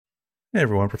Hey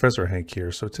everyone, Professor Hank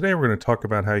here. So today we're going to talk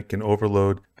about how you can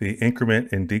overload the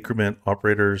increment and decrement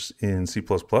operators in C++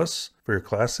 for your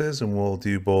classes, and we'll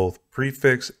do both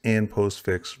prefix and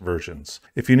postfix versions.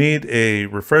 If you need a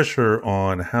refresher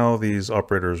on how these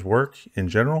operators work in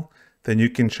general, then you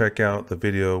can check out the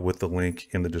video with the link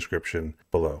in the description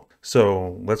below.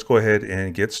 So let's go ahead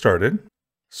and get started.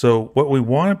 So what we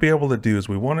want to be able to do is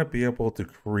we want to be able to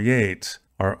create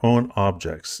our own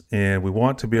objects, and we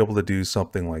want to be able to do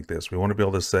something like this. We want to be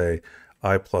able to say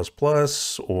I++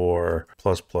 or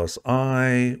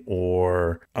 ++I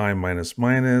or I minus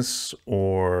minus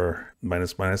or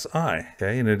minus minus I.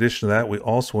 Okay. In addition to that, we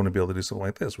also want to be able to do something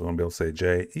like this. We want to be able to say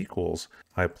J equals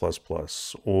I++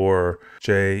 or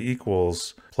J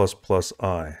equals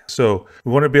 ++I. So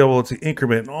we want to be able to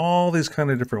increment in all these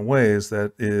kind of different ways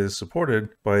that is supported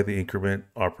by the increment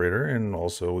operator. And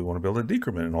also we want to be able to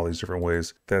decrement in all these different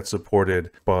ways that's supported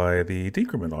by the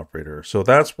decrement operator. So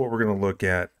that's what we're going to look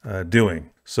at doing.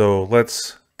 So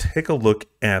let's take a look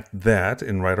at that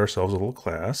and write ourselves a little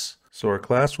class. So our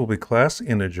class will be class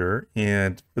integer,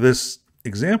 and for this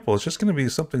example, it's just going to be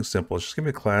something simple. It's just going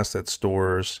to be a class that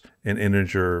stores an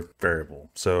integer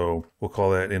variable. So we'll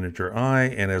call that integer I,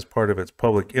 and as part of its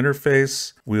public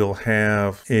interface, we'll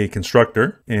have a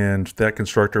constructor, and that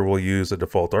constructor will use a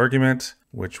default argument,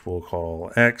 which we'll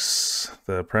call X,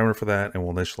 the parameter for that, and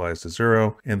we'll initialize to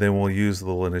 0. And then we'll use the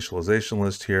little initialization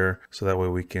list here, so that way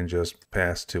we can just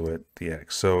pass to it the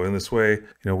X. So in this way,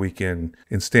 we can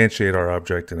instantiate our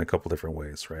object in a couple different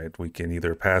ways, right? We can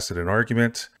either pass it an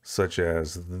argument, such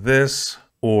as this,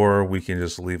 or we can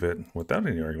just leave it without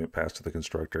any argument passed to the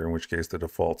constructor, in which case the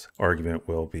default argument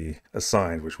will be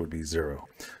assigned, which would be 0.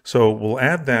 So we'll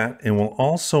add that, and we'll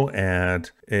also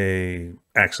add a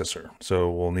accessor.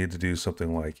 So we'll need to do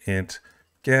something like int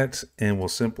get, and we'll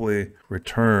simply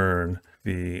return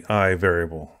the I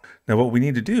variable. Now what we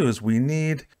need to do is we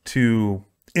need to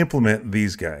implement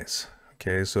these guys.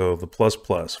 Okay, so the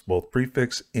 ++, both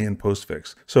prefix and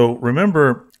postfix. So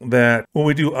remember that when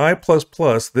we do I++,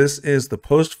 this is the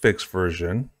postfix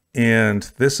version, and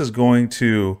this is going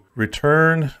to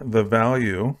return the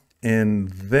value and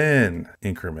then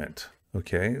increment.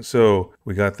 Okay, so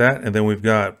we got that, and then we've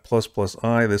got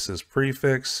 ++I, this is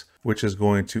prefix, which is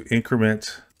going to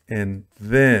increment and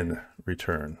then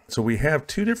return. So we have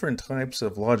two different types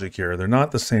of logic here. They're not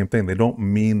the same thing. They don't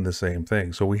mean the same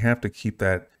thing. So we have to keep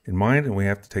that in mind, and we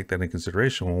have to take that in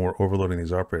consideration when we're overloading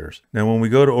these operators. Now, when we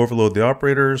go to overload the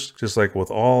operators, just like with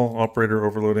all operator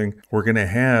overloading, we're going to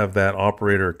have that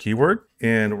operator keyword,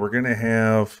 and we're going to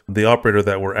have the operator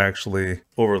that we're actually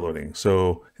overloading.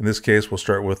 So in this case, we'll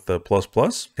start with the ++.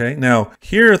 Okay, now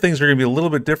here things are going to be a little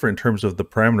bit different in terms of the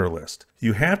parameter list.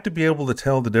 You have to be able to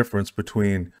tell the difference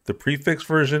between the prefix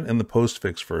version and the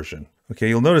postfix version. Okay,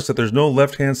 you'll notice that there's no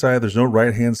left-hand side, there's no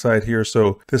right-hand side here,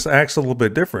 so this acts a little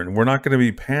bit different. We're not going to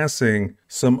be passing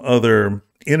some other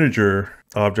integer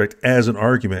object as an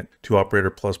argument to operator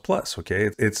 ++, okay?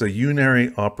 It's a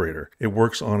unary operator. It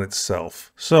works on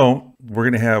itself. So we're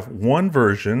going to have one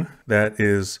version that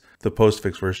is the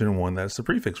postfix version and one that's the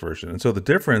prefix version. And so the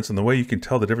difference, and the way you can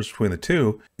tell the difference between the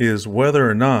two, is whether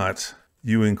or not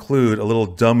you include a little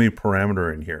dummy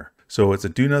parameter in here. So it's a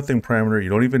do nothing parameter. You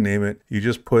don't even name it. You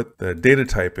just put the data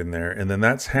type in there, and then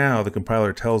that's how the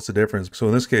compiler tells the difference. So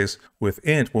in this case, with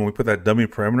int, when we put that dummy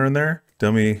parameter in there,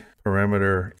 dummy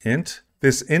parameter int,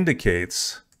 this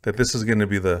indicates that this is going to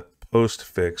be the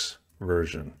postfix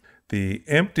version. The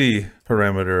empty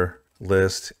parameter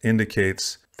list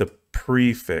indicates the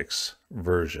prefix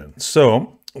version.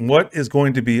 So what is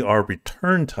going to be our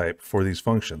return type for these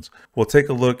functions? We'll take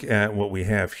a look at what we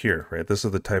have here, right? This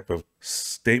is the type of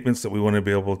statements that we want to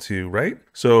be able to write.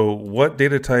 So what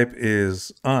data type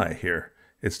is I here?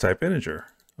 It's type integer.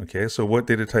 Okay, so what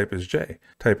data type is J?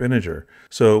 Type integer.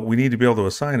 So we need to be able to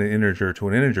assign an integer to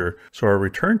an integer. So our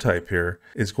return type here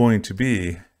is going to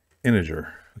be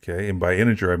integer. Okay, and by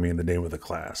integer, I mean the name of the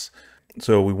class.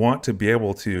 So we want to be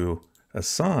able to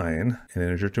assign an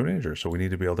integer to an integer. So we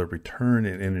need to be able to return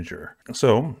an integer.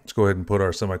 So let's go ahead and put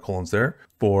our semicolons there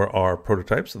for our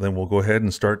prototypes. And then we'll go ahead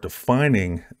and start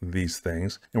defining these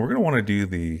things. And we're going to want to do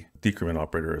the decrement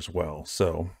operator as well.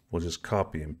 So we'll just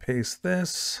copy and paste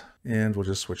this, and we'll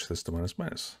just switch this to minus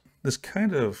minus. This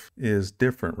kind of is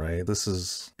different, right? This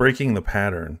is breaking the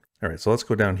pattern. All right, so let's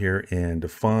go down here and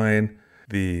define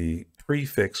the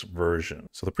prefix version.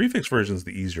 So the prefix version is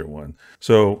the easier one.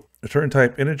 So return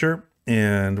type integer,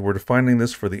 and we're defining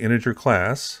this for the integer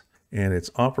class, and it's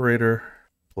operator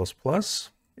 ++,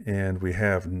 and we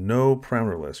have no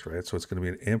parameter list, right? So it's going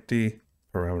to be an empty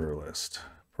parameter list.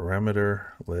 Parameter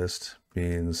list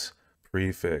means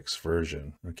prefix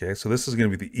version. Okay, so this is going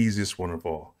to be the easiest one of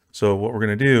all. So what we're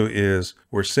going to do is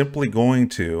we're simply going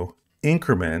to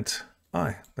increment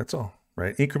I. That's all,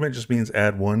 right? Increment just means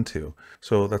add 1 to.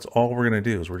 So that's all we're going to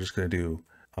do is we're just going to do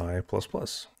I plus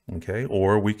plus, okay?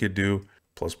 Or we could do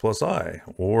plus plus I,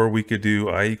 or we could do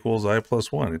I equals I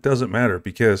plus 1. It doesn't matter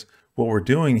because what we're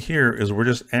doing here is we're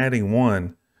just adding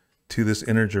 1 to this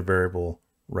integer variable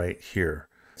right here.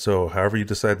 So however you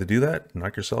decide to do that,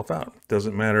 knock yourself out.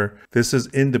 Doesn't matter. This is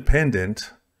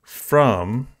independent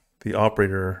from the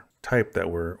operator type that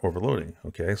we're overloading,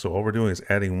 okay? So all we're doing is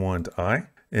adding 1 to I.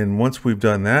 And once we've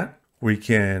done that, we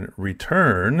can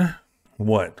return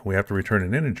what? We have to return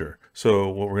an integer. So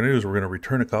what we're going to do is we're going to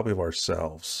return a copy of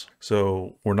ourselves.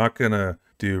 So we're not going to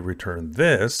do return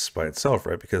this by itself,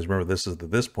 right? Because remember, this is the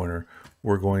this pointer.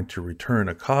 We're going to return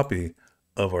a copy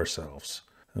of ourselves.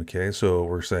 Okay, so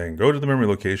we're saying go to the memory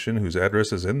location whose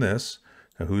address is in this,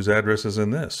 and whose address is in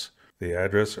this, the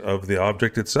address of the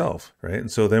object itself, right? And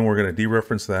so then we're going to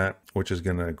dereference that, which is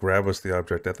going to grab us the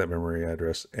object at that memory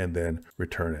address and then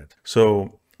return it.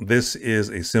 So this is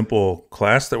a simple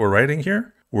class that we're writing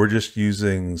here. We're just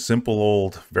using simple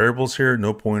old variables here,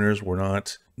 no pointers. We're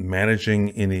not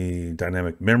managing any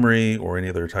dynamic memory or any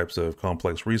other types of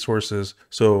complex resources.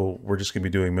 So we're just going to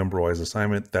be doing member-wise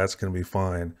assignment. That's going to be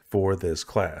fine for this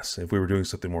class. If we were doing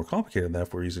something more complicated than that,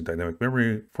 if we're using dynamic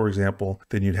memory, for example,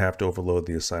 then you'd have to overload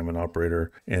the assignment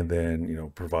operator and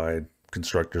then, provide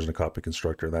constructors and a copy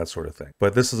constructor, that sort of thing.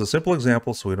 But this is a simple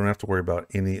example, so we don't have to worry about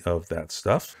any of that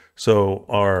stuff. So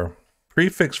our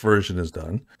prefix version is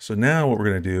done. So now what we're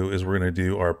going to do is we're going to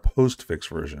do our postfix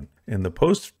version. And the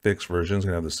postfix version is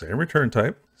going to have the same return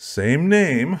type, same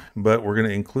name, but we're going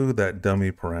to include that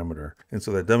dummy parameter. And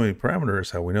so that dummy parameter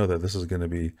is how we know that this is going to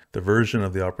be the version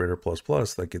of the operator plus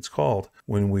plus that gets called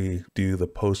when we do the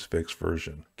postfix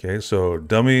version. Okay, so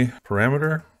dummy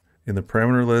parameter in the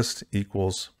parameter list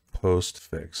equals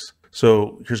postfix.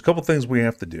 So here's a couple things we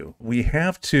have to do. We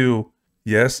have to,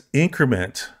 yes,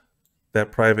 increment that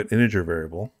private integer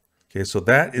variable. Okay, so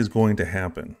that is going to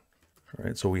happen. All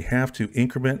right, so we have to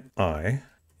increment I,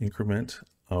 increment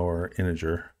our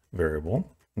integer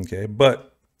variable. Okay,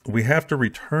 but we have to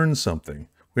return something.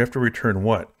 We have to return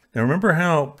what? Now remember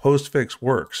how postfix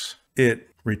works. It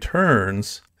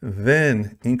returns,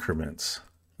 then increments.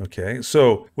 Okay,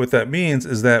 so what that means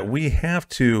is that we have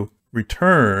to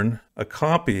return a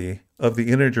copy of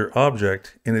the integer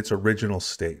object in its original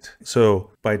state.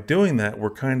 So by doing that,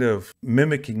 we're kind of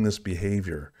mimicking this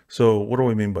behavior. So what do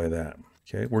we mean by that?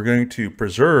 Okay, we're going to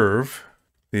preserve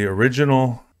the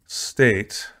original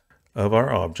state of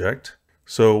our object.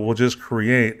 So we'll just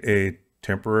create a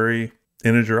temporary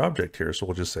integer object here. So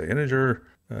we'll just say integer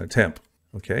temp.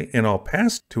 Okay, and I'll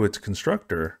pass to its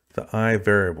constructor the I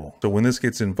variable. So when this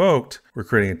gets invoked, we're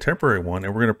creating a temporary one,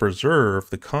 and we're going to preserve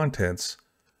the contents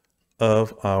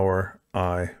of our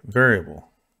I variable.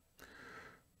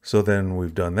 So then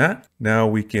we've done that. Now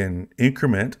we can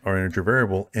increment our integer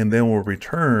variable, and then we'll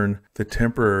return the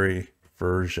temporary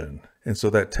version. And so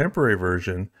that temporary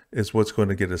version is what's going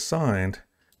to get assigned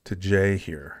to J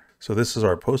here. So this is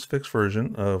our postfix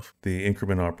version of the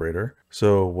increment operator.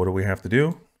 So what do we have to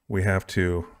do? We have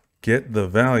to get the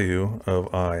value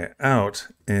of I out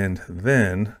and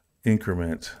then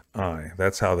increment I.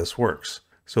 That's how this works.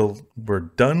 So we're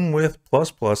done with plus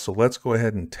plus, so let's go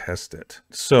ahead and test it.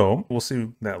 So we'll see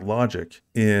that logic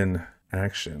in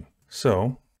action.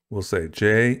 So we'll say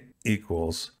J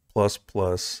equals plus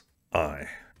plus I.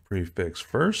 Prefix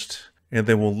first, and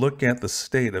then we'll look at the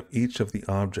state of each of the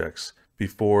objects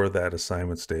before that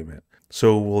assignment statement.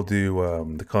 So we'll do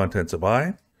the contents of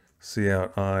I,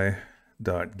 cout I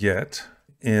dot get,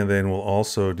 and then we'll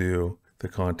also do the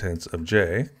contents of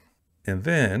J, and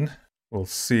then we'll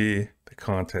see the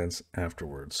contents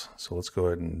afterwards. So let's go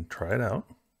ahead and try it out.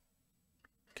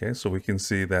 Okay, so we can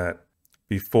see that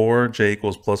before J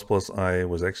equals plus plus I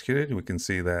was executed, we can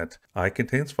see that I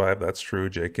contains 5, that's true.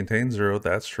 J contains 0,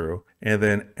 that's true. And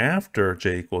then after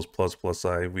J equals plus plus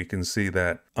I, we can see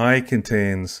that I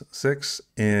contains 6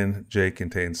 and J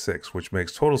contains 6, which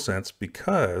makes total sense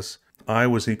because I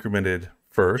was incremented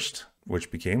first,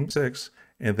 which became 6,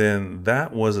 and then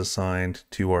that was assigned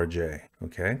to our J,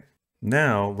 okay?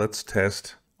 Now let's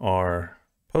test our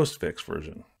postfix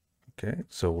version. Okay,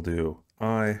 so we'll do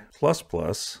I plus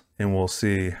plus, and we'll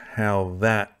see how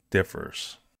that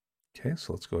differs. Okay,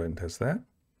 so let's go ahead and test that.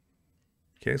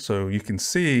 Okay, so you can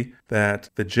see that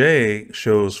the J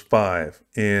shows 5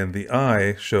 and the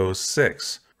I shows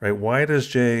 6, right? Why does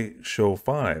J show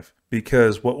 5?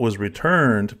 Because what was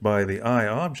returned by the I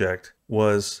object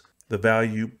was the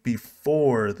value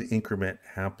before the increment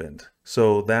happened.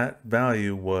 So that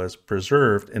value was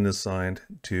preserved and assigned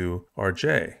to our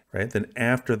J, right? Then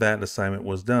after that assignment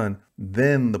was done,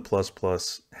 then the plus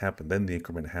plus happened, then the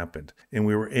increment happened. And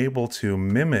we were able to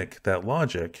mimic that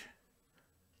logic,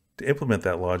 to implement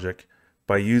that logic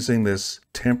by using this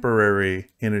temporary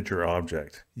integer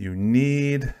object. You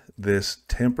need this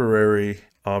temporary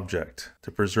object to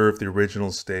preserve the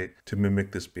original state to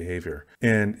mimic this behavior.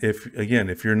 And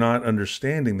if you're not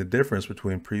understanding the difference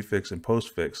between prefix and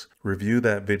postfix, review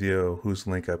that video whose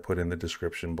link I put in the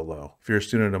description below. If you're a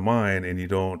student of mine and you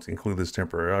don't include this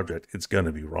temporary object, it's going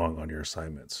to be wrong on your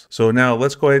assignments. So now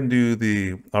let's go ahead and do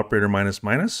the operator minus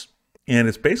minus. And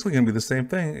it's basically going to be the same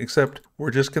thing, except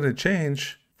we're just going to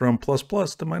change from plus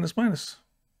plus to minus minus.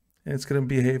 And it's going to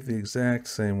behave the exact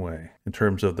same way in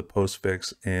terms of the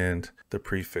postfix and the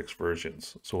prefix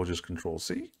versions. So we'll just control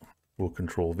C, we'll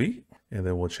control V, and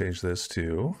then we'll change this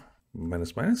to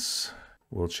minus minus.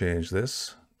 We'll change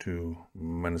this to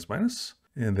minus minus.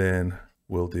 And then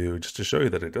we'll do, just to show you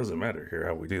that it doesn't matter here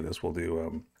how we do this, we'll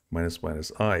do minus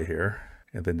minus I here.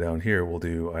 And then down here, we'll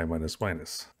do I minus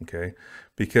minus, okay?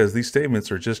 Because these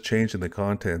statements are just changing the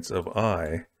contents of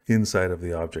I inside of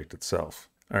the object itself.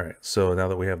 All right, so now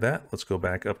that we have that, let's go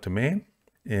back up to main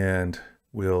and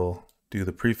we'll do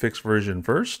the prefix version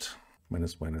first,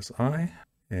 minus minus I,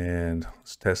 and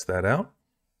let's test that out.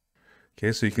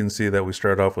 Okay, so you can see that we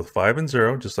start off with 5 and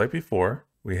 0, just like before.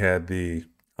 We had the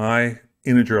I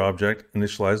integer object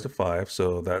initialized to 5,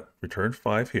 so that returned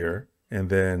 5 here. And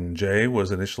then J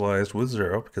was initialized with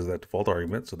 0 because of that default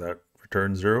argument, so that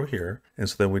returned 0 here. And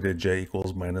so then we did J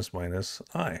equals minus minus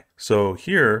I. So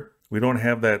here, we don't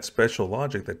have that special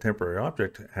logic, that temporary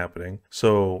object happening.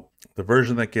 So the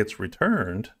version that gets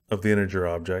returned of the integer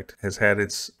object has had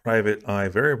its private I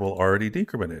variable already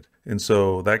decremented. And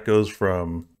so that goes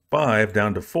from 5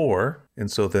 down to 4. And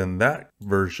so then that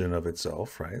version of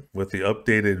itself, right, with the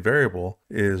updated variable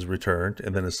is returned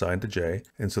and then assigned to J.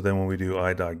 And so then when we do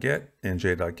I.get and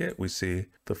J.get, we see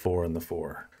the 4 and the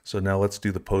 4. So now let's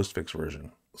do the postfix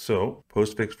version. So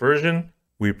postfix version,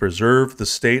 we preserve the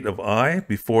state of I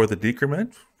before the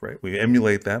decrement, right? We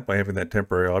emulate that by having that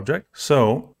temporary object.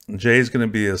 So J is going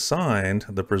to be assigned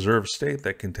the preserved state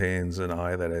that contains an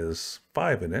I that has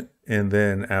 5 in it. And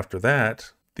then after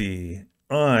that, the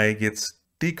I gets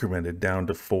decremented down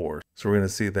to 4. So we're going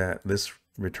to see that this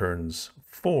returns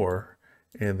 4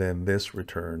 and then this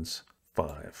returns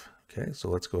 5. Okay, so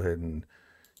let's go ahead and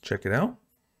check it out.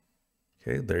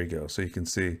 Okay, there you go. So you can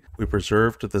see we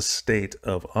preserved the state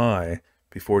of I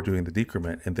before doing the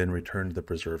decrement and then returned the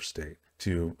preserved state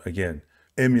to, again,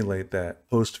 emulate that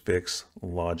postfix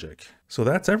logic. So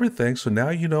that's everything. So now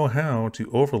you know how to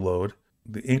overload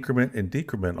the increment and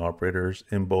decrement operators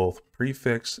in both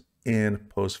prefix and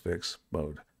postfix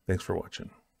mode. Thanks for watching.